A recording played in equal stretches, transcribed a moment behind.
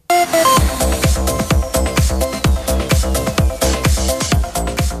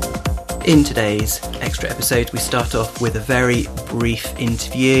In today's extra episode, we start off with a very brief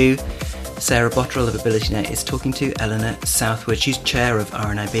interview. Sarah Botterill of AbilityNet is talking to Eleanor Southwood. She's chair of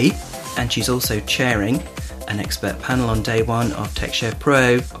RNIB, and she's also chairing an expert panel on day one of TechShare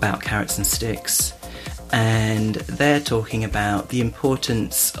Pro about carrots and sticks. And they're talking about the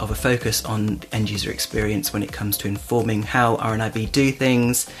importance of a focus on end user experience when it comes to informing how RNIB do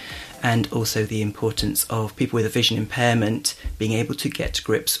things, and also the importance of people with a vision impairment being able to get to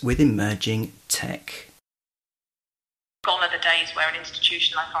grips with emerging tech. Gone are the days where an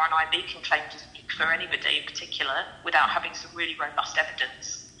institution like RNIB can claim to speak for anybody in particular without having some really robust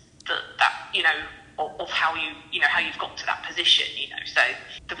evidence of how you've got to that position. So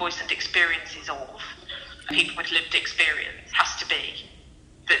the voice and experiences of people with lived experience has to be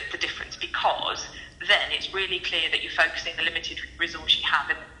the difference, because then it's really clear that you're focusing the limited resource you have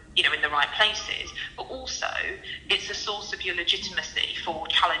in the right places, but also it's a source of your legitimacy for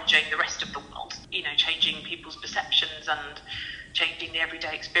challenging the rest of the world, changing people's perceptions and changing the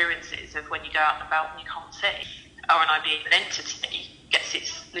everyday experiences of when you go out and about and you can't see. RNIB as an entity gets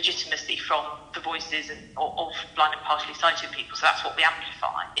its legitimacy from the voices of blind and partially sighted people, so that's what we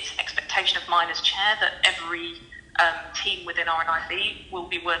amplify. It's an expectation of mine as chair that every team within RNIB will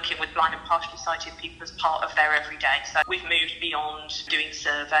be working with blind and partially sighted people as part of their everyday. So we've moved beyond doing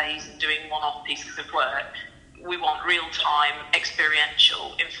surveys and doing one-off pieces of work. We want real-time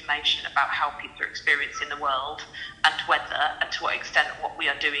experiential information about how people are experiencing the world, and whether and to what extent what we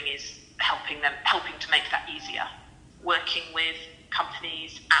are doing is helping to make that easier. Working with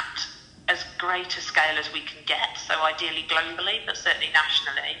companies at as great a scale as we can get, so ideally globally, but certainly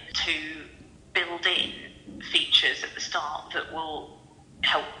nationally, to build in features at the start that will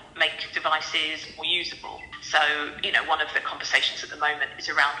help make devices more usable. So, one of the conversations at the moment is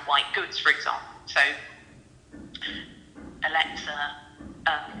around white goods, for example. So Alexa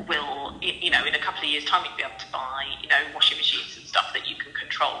will, in a couple of years' time, you'll be able to buy, washing machines and stuff that you can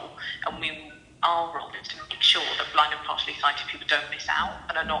control. And our role is to make sure that blind and partially sighted people don't miss out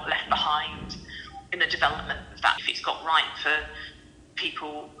and are not left behind in the development of that. If it's got right for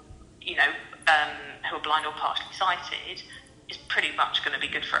people, who are blind or partially sighted, is pretty much going to be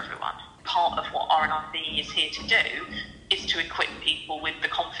good for everyone. Part of what RNIB is here to do is to equip people with the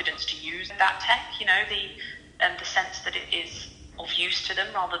confidence to use that tech, the sense that it is of use to them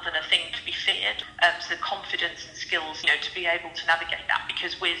rather than a thing to be feared. So confidence and skills, to be able to navigate that,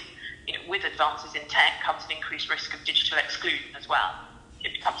 because with advances in tech comes an increased risk of digital exclusion as well.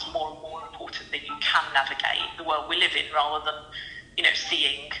 It becomes more and more important that you can navigate the world we live in rather than,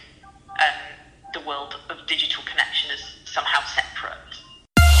 seeing the world of digital connection as somehow separate.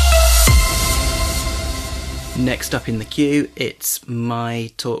 Next up in the queue, it's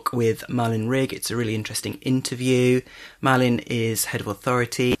my talk with Malin Rigg. It's a really interesting interview. Malin is Head of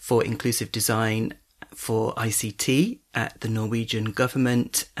Authority for Inclusive Design for ICT at the Norwegian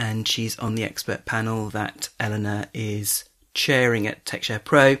government, and she's on the expert panel that Eleanor is chairing at TechShare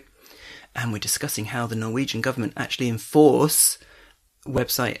Pro. And we're discussing how the Norwegian government actually enforce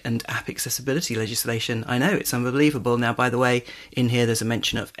website and app accessibility legislation. I know, it's unbelievable. Now, by the way, in here there's a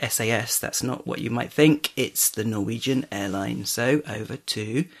mention of SAS. That's not what you might think. It's the Norwegian airline. So over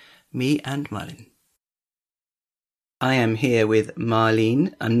to me and Malin. I am here with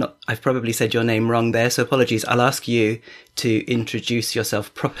Marlene. I've probably said your name wrong there, so apologies. I'll ask you to introduce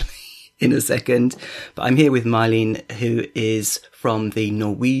yourself properly in a second. But I'm here with Marlene, who is from the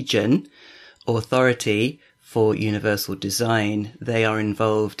Norwegian Authority for Universal Design. They are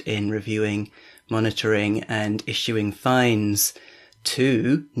involved in reviewing, monitoring and issuing fines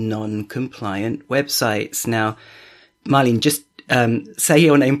to non-compliant websites. Now, Marlene, just say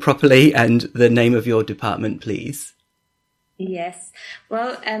your name properly and the name of your department, please. Yes.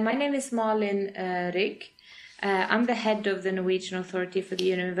 Well, my name is Malin Rigg. I'm the head of the Norwegian Authority for the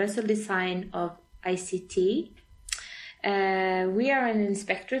Universal Design of ICT. We are an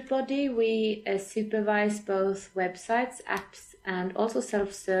inspectorate body. We supervise both websites, apps, and also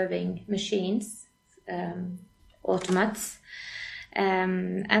self-serving machines, automats.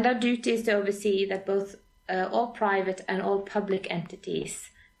 And our duty is to oversee that both all private and all public entities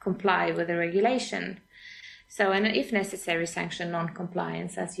comply with the regulation. So, and if necessary, sanction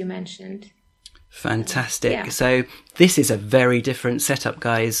non-compliance, as you mentioned. Fantastic. Yeah. So this is a very different setup,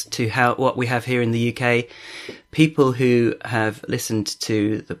 guys, to what we have here in the UK. People who have listened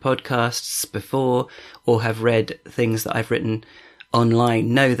to the podcasts before or have read things that I've written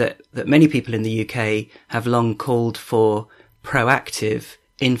online know that many people in the UK have long called for proactive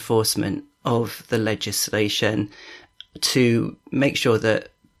enforcement of the legislation to make sure that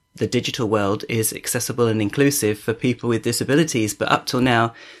the digital world is accessible and inclusive for people with disabilities. But up till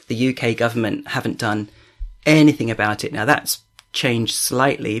now, the UK government haven't done anything about it. Now that's changed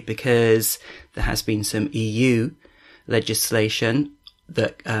slightly because there has been some EU legislation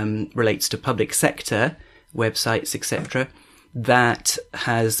that relates to public sector websites, etc., that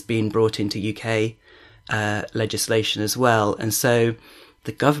has been brought into UK legislation as well. And so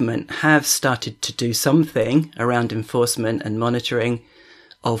the government have started to do something around enforcement and monitoring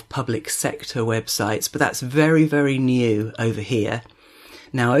of public sector websites, but that's very, very new over here.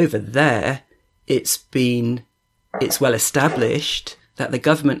 Now over there, it's well established that the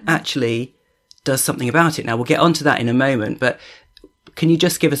government actually does something about it. Now we'll get onto that in a moment, but can you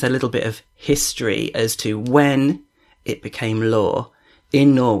just give us a little bit of history as to when it became law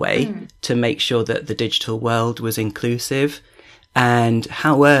in Norway to make sure that the digital world was inclusive, and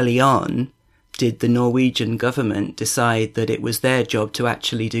how early on did the Norwegian government decide that it was their job to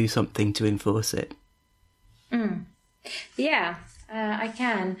actually do something to enforce it? Yeah, I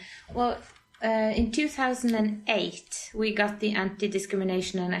can. Well, in 2008, we got the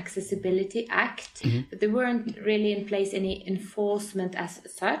Anti-Discrimination and Accessibility Act, but there weren't really in place any enforcement as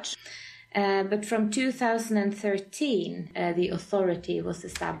such. But from 2013, the authority was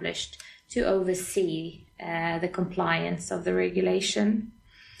established to oversee the compliance of the regulation.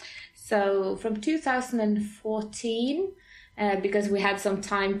 So from 2014, because we had some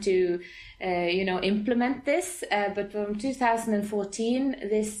time to, implement this, but from 2014,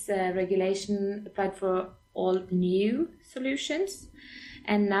 this regulation applied for all new solutions.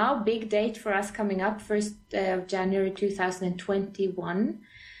 And now, big date for us coming up, 1st of January 2021,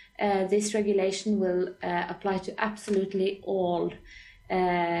 this regulation will apply to absolutely all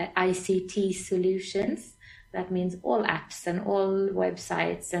ICT solutions. That means all apps and all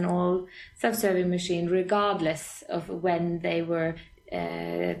websites and all self-serving machines, regardless of when they were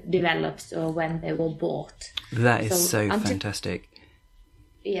developed or when they were bought. That is so fantastic.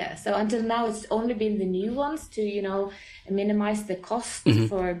 Yeah, so until now it's only been the new ones to, minimize the cost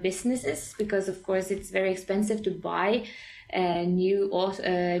for businesses, because of course it's very expensive to buy a new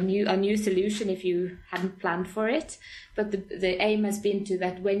solution if you hadn't planned for it. But the aim has been to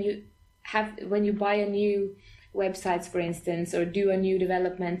that when you buy a new websites, for instance, or do a new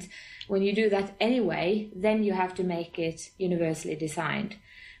development, when you do that anyway, then you have to make it universally designed.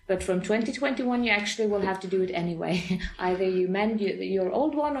 But from 2021, you actually will have to do it anyway. Either you mend your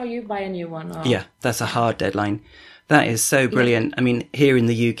old one or you buy a new one. Yeah, that's a hard deadline. That is so brilliant. Yeah. I mean, here in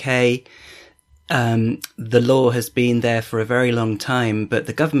the UK, the law has been there for a very long time, but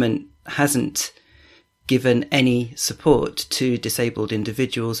the government hasn't given any support to disabled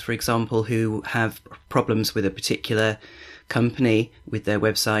individuals, for example, who have problems with a particular company, with their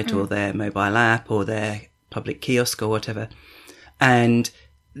website or their mobile app or their public kiosk or whatever. And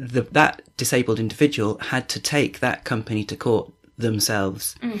that disabled individual had to take that company to court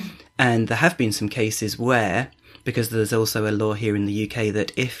themselves. And there have been some cases where, because there's also a law here in the UK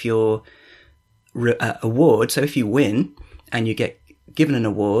that if your award, so if you win and you get given an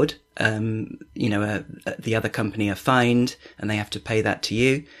award, the other company are fined and they have to pay that to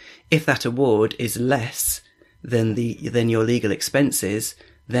you. If that award is less than your legal expenses,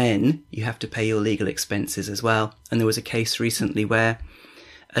 then you have to pay your legal expenses as well. And there was a case recently where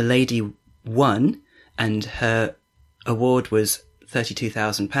a lady won and her award was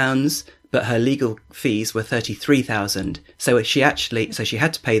 £32,000, but her legal fees were £33,000. So she had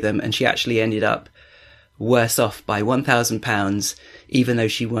to pay them, and she actually ended up worse off by £1,000, even though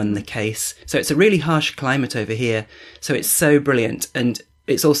she won the case. So it's a really harsh climate over here. So it's so brilliant. And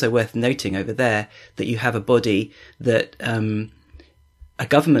it's also worth noting over there that you have a body that, a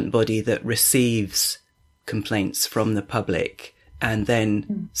government body that receives complaints from the public and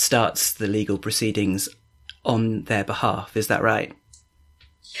then starts the legal proceedings on their behalf. Is that right?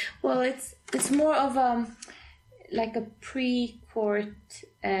 Well, it's more of like a pre-court,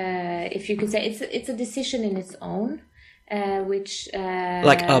 if you could say. It's a decision in its own, which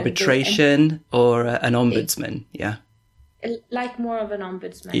like arbitration or an ombudsman, yeah. Like more of an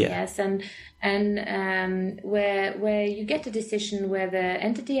ombudsman, yes, and where you get a decision where the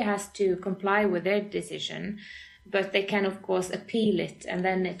entity has to comply with their decision, but they can of course appeal it, and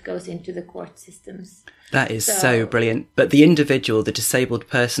then it goes into the court systems. That is so brilliant. But the individual, the disabled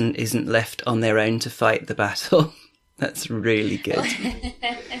person, isn't left on their own to fight the battle. That's really good.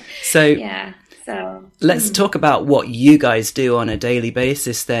 So let's talk about what you guys do on a daily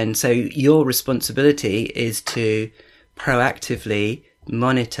basis then. So your responsibility is to proactively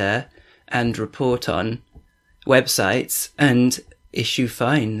monitor and report on websites and issue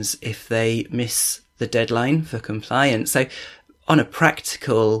fines if they miss the deadline for compliance. So on a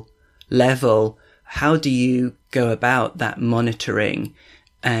practical level, how do you go about that monitoring?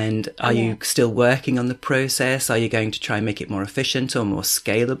 And are you still working on the process? Are you going to try and make it more efficient or more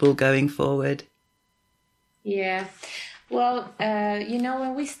scalable going forward? Yeah. Well,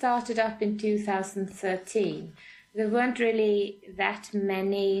 when we started up in 2013, there weren't really that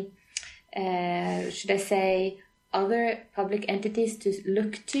many, should I say, other public entities to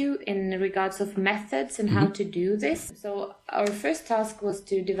look to in regards of methods and how to do this. So our first task was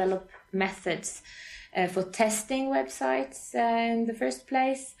to develop methods for testing websites in the first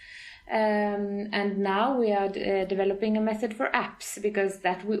place. And now we are developing a method for apps, because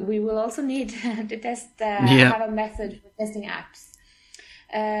that we will also need to test, have a method for testing apps.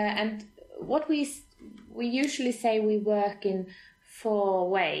 And what we usually say, we work in 4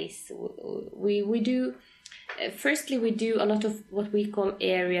 ways. We do, firstly, we do a lot of what we call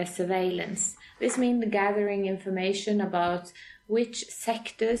area surveillance. This means gathering information about which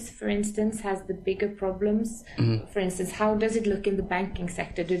sectors, for instance, has the bigger problems. For instance, how does it look in the banking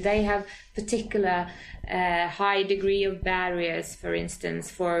sector? Do they have particular high degree of barriers, for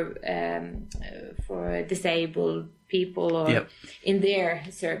instance, for disabled people or in their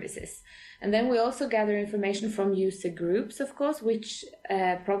services? And then we also gather information from user groups, of course, which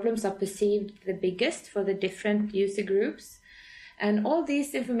problems are perceived the biggest for the different user groups. And all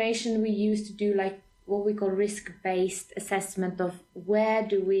this information we use to do like what we call risk-based assessment of where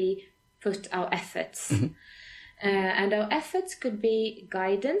do we put our efforts. And our efforts could be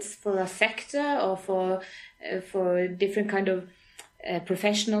guidance for a sector or for different kind of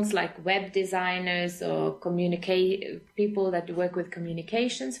professionals like web designers or people that work with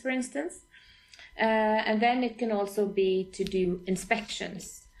communications, for instance. And then it can also be to do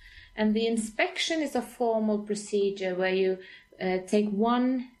inspections. And the inspection is a formal procedure where you take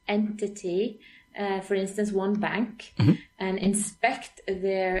one entity, for instance, one bank, and inspect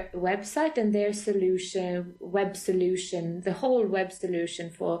their website and their web solution, the whole web solution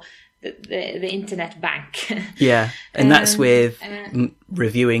for the internet bank. And that's with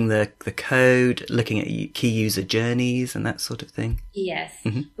reviewing the code, looking at key user journeys and that sort of thing. Yes.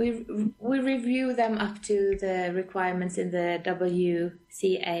 We review them up to the requirements in the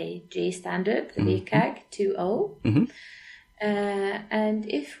WCAG standard, the WCAG 2.0. And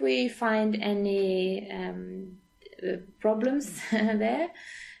if we find any problems there,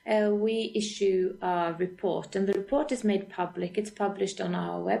 we issue a report, and the report is made public. It's published on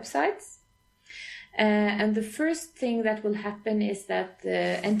our websites. And the first thing that will happen is that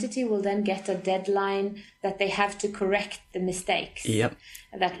the entity will then get a deadline that they have to correct the mistakes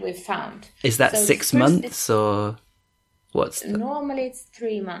that we've found. Is that 6 months or what's normally it's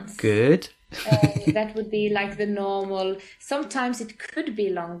 3 months. Good. That would be like the normal. Sometimes it could be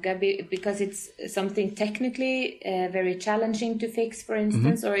longer because it's something technically very challenging to fix, for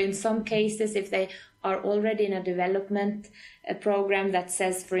instance, or in some cases, if they are already in a development program that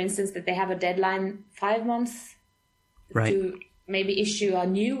says, for instance, that they have a deadline 5 months to maybe issue a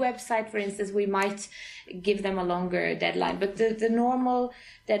new website, for instance, we might give them a longer deadline. But the normal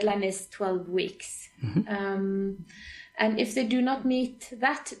deadline is 12 weeks. And if they do not meet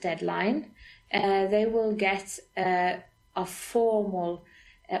that deadline, they will get a formal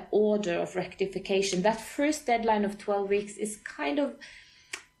order of rectification. That first deadline of 12 weeks is kind of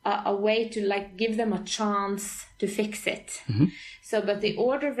a way to like give them a chance to fix it. So, but the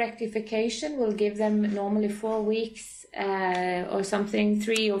order of rectification will give them normally 4 weeks or something,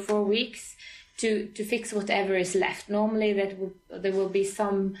 3 or 4 weeks to fix whatever is left. Normally there will be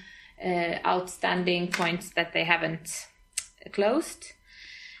some outstanding points that they haven't closed.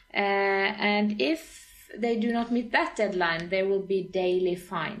 And if they do not meet that deadline, there will be daily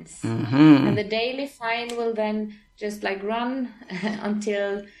fines. And the daily fine will then just like run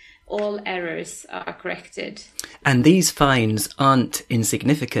until all errors are corrected. And these fines aren't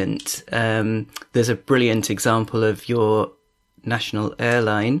insignificant. There's a brilliant example of your national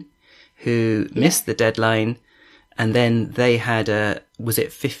airline who missed the deadline, and then they had was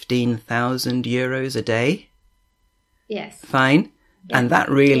it 15,000 euros a day? Yes. Fine. And that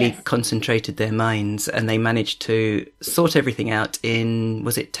really concentrated their minds, and they managed to sort everything out in,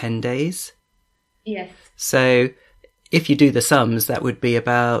 was it 10 days? Yes. So if you do the sums, that would be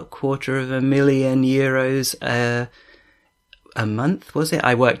about €250,000 a month, was it?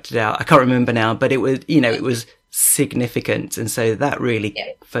 I worked it out. I can't remember now, but it was, it was significant. And so that really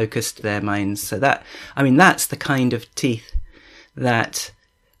focused their minds. So that's the kind of teeth that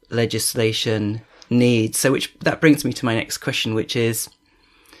legislation needs. So that brings me to my next question, which is,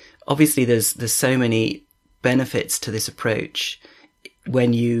 obviously there's so many benefits to this approach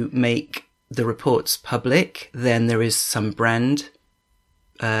when you make the report's public, then there is some brand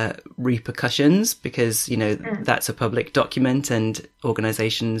repercussions, because, you know, that's a public document and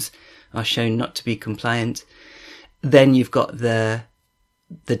organizations are shown not to be compliant. Then you've got the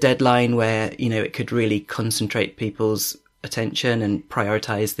deadline where, you know, it could really concentrate people's attention and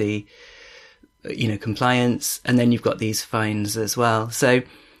prioritize the, you know, compliance. And then you've got these fines as well. So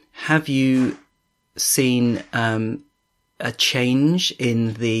have you seen a change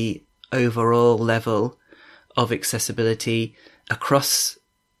in the overall level of accessibility across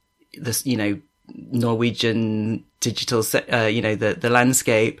this, you know, Norwegian digital, you know, the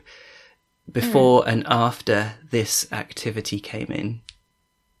landscape before and after this activity came in?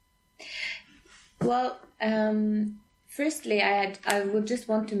 Well, firstly, I would just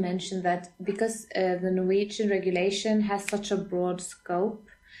want to mention that because the Norwegian regulation has such a broad scope,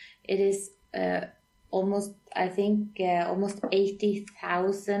 it is almost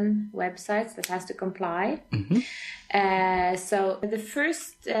 80,000 websites that has to comply. So the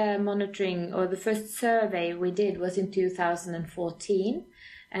first monitoring, or the first survey we did, was in 2014,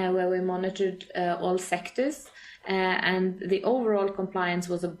 where we monitored all sectors. And the overall compliance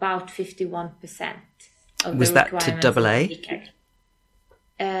was about 51%. Was that to AA?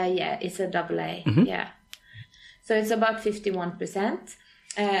 Yeah, it's a AA. Yeah. So it's about 51%.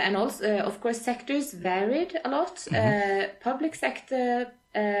 And also, of course, sectors varied a lot. Public sector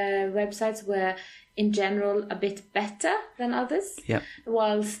websites were, in general, a bit better than others. Yep.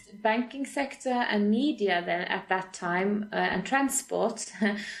 Whilst banking sector and media then at that time and transport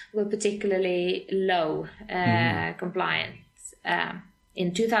were particularly low compliance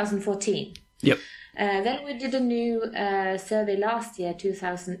in 2014. Yep. Then we did a new survey last year,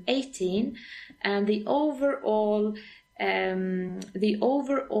 2018, and the overall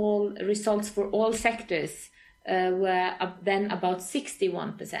results for all sectors were then about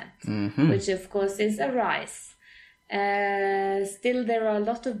 61%, which of course is a rise. Still, there are a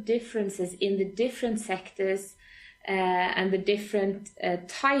lot of differences in the different sectors and the different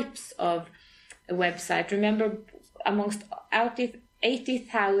types of website. Remember, amongst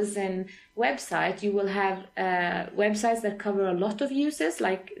 80,000 websites, you will have websites that cover a lot of users,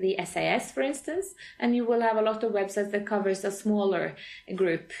 like the SAS, for instance, and you will have a lot of websites that covers a smaller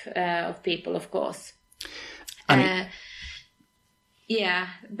group of people, of course. Yeah,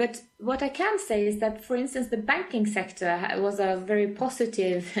 but what I can say is that, for instance, the banking sector was a very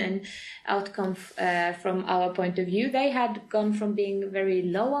positive outcome from our point of view. They had gone from being very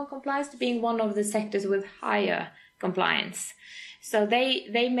low on compliance to being one of the sectors with higher compliance. So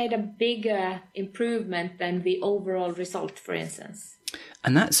they made a bigger improvement than the overall result, for instance.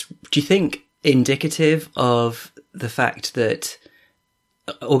 And that's, do you think, indicative of the fact that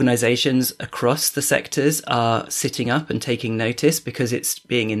organizations across the sectors are sitting up and taking notice because it's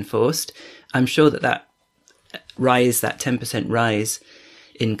being enforced? I'm sure that rise, that 10% rise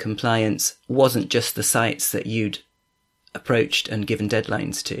in compliance, wasn't just the sites that you'd approached and given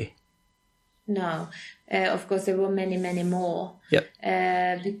deadlines to. No. Of course, there were many, many more. Yep.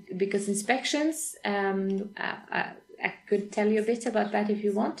 Because inspections, I could tell you a bit about that if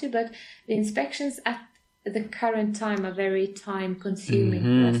you want to, but the inspections at the current time are very time-consuming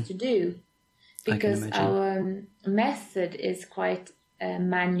for us to do, because our method is quite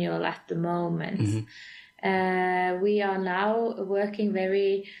manual at the moment. We are now working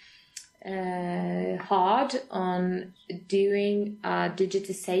very hard on doing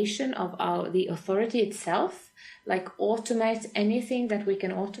digitization of the authority itself, like automate anything that we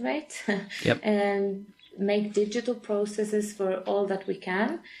can automate. Yep. And make digital processes for all that we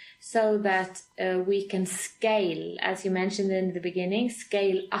can, so that we can scale, as you mentioned in the beginning,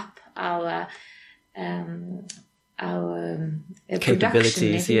 scale up our capabilities,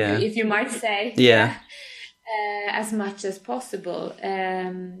 production, if you might say. Yeah. As much as possible.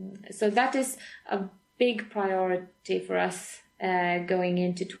 So that is a big priority for us going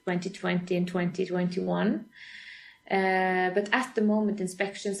into 2020 and 2021. But at the moment,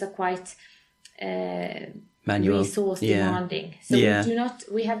 inspections are quite manual, resource demanding. So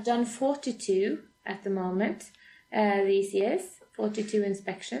we have done 42 at the moment these years, 42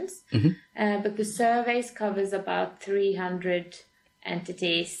 inspections. But the surveys covers about 300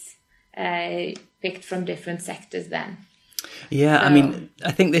 entities picked from different sectors then. Yeah, so, I mean,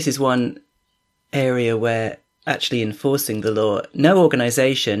 I think this is one area where actually enforcing the law, no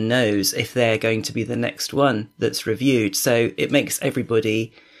organisation knows if they're going to be the next one that's reviewed. So it makes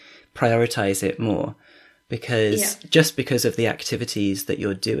everybody prioritise it more, because just because of the activities that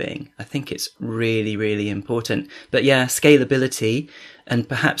you're doing, I think it's really, really important. But yeah, scalability, and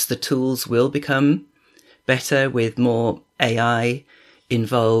perhaps the tools will become better with more AI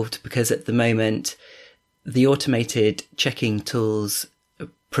involved, because at the moment the automated checking tools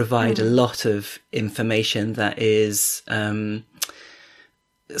provide a lot of information that is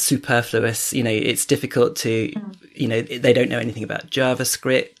superfluous. You know, it's difficult to, you know, they don't know anything about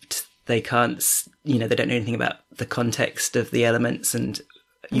JavaScript. They can't, you know, they don't know anything about the context of the elements and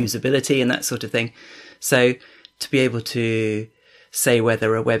usability and that sort of thing. So to be able to say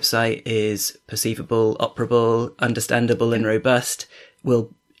whether a website is perceivable, operable, understandable and robust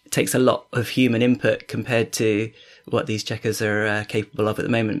takes a lot of human input compared to what these checkers are capable of at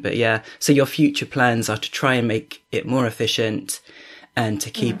the moment. But yeah, so your future plans are to try and make it more efficient and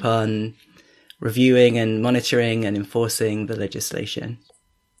to keep on reviewing and monitoring and enforcing the legislation.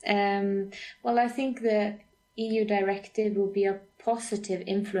 Well, I think the EU directive will be a positive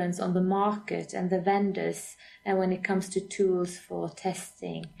influence on the market and the vendors when it comes to tools for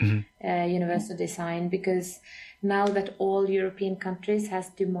testing universal design, because now that all European countries has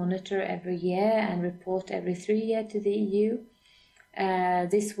to monitor every year and report every 3 years to the EU,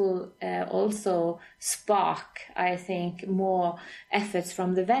 this will also spark, I think, more efforts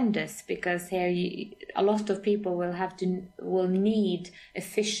from the vendors, because here a lot of people will need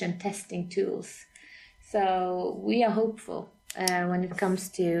efficient testing tools. So we are hopeful when it comes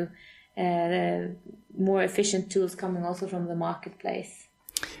to more efficient tools coming also from the marketplace.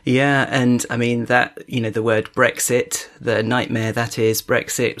 Yeah, and I mean that, you know, the word Brexit, the nightmare that is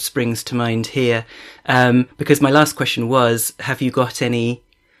Brexit, springs to mind here. Because my last question was, have you got any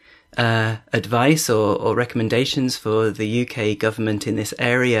advice or recommendations for the UK government in this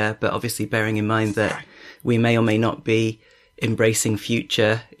area? But obviously bearing in mind that we may or may not be embracing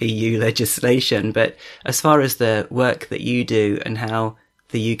future EU legislation. But as far as the work that you do and how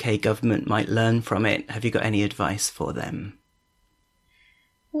the UK government might learn from it, have you got any advice for them?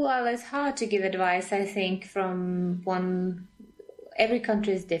 Well, it's hard to give advice, I think, from every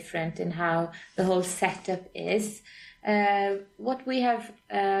country is different in how the whole setup is. What we have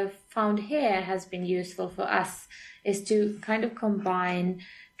found here has been useful for us is to kind of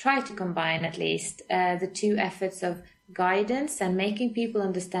try to combine at least the two efforts of guidance and making people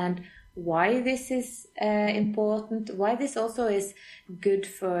understand why this is important, why this also is good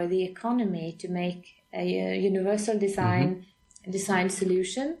for the economy to make a universal design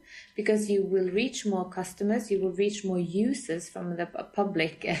solution, because you will reach more customers, you will reach more users from the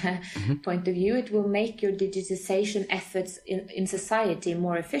public point of view. It will make your digitization efforts in society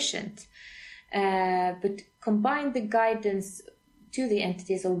more efficient. But combine the guidance to the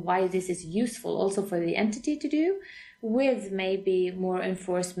entities of why this is useful also for the entity to do, with maybe more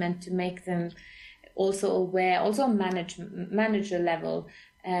enforcement to make them also aware, also on manager level,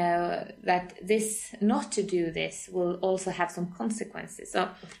 that this not to do this will also have some consequences. So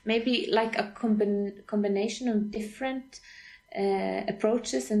maybe like a combination of different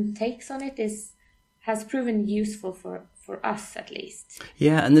approaches and takes on it has proven useful for us at least.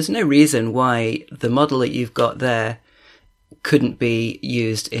 Yeah, and there's no reason why the model that you've got there couldn't be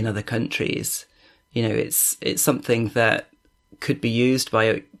used in other countries. You know, it's something that could be used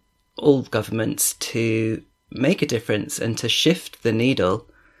by all governments to make a difference and to shift the needle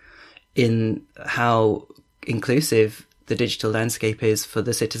in how inclusive the digital landscape is for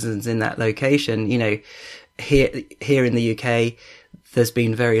the citizens in that location. You know, here in the UK, there's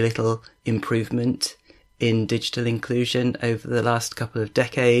been very little improvement in digital inclusion over the last couple of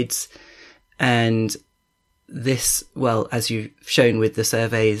decades. And this, well, as you've shown with the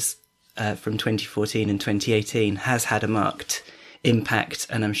surveys from 2014 and 2018, has had a marked impact.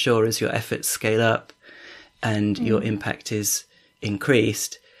 And I'm sure as your efforts scale up and your impact is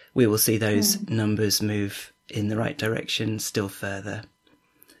increased, we will see those numbers move in the right direction still further.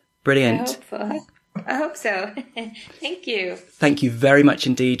 Brilliant. I hope so. Thank you. Thank you very much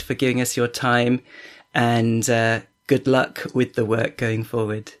indeed for giving us your time, and good luck with the work going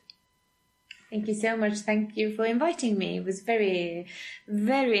forward. Thank you so much. Thank you for inviting me. It was very,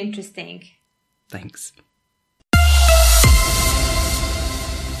 very interesting. Thanks.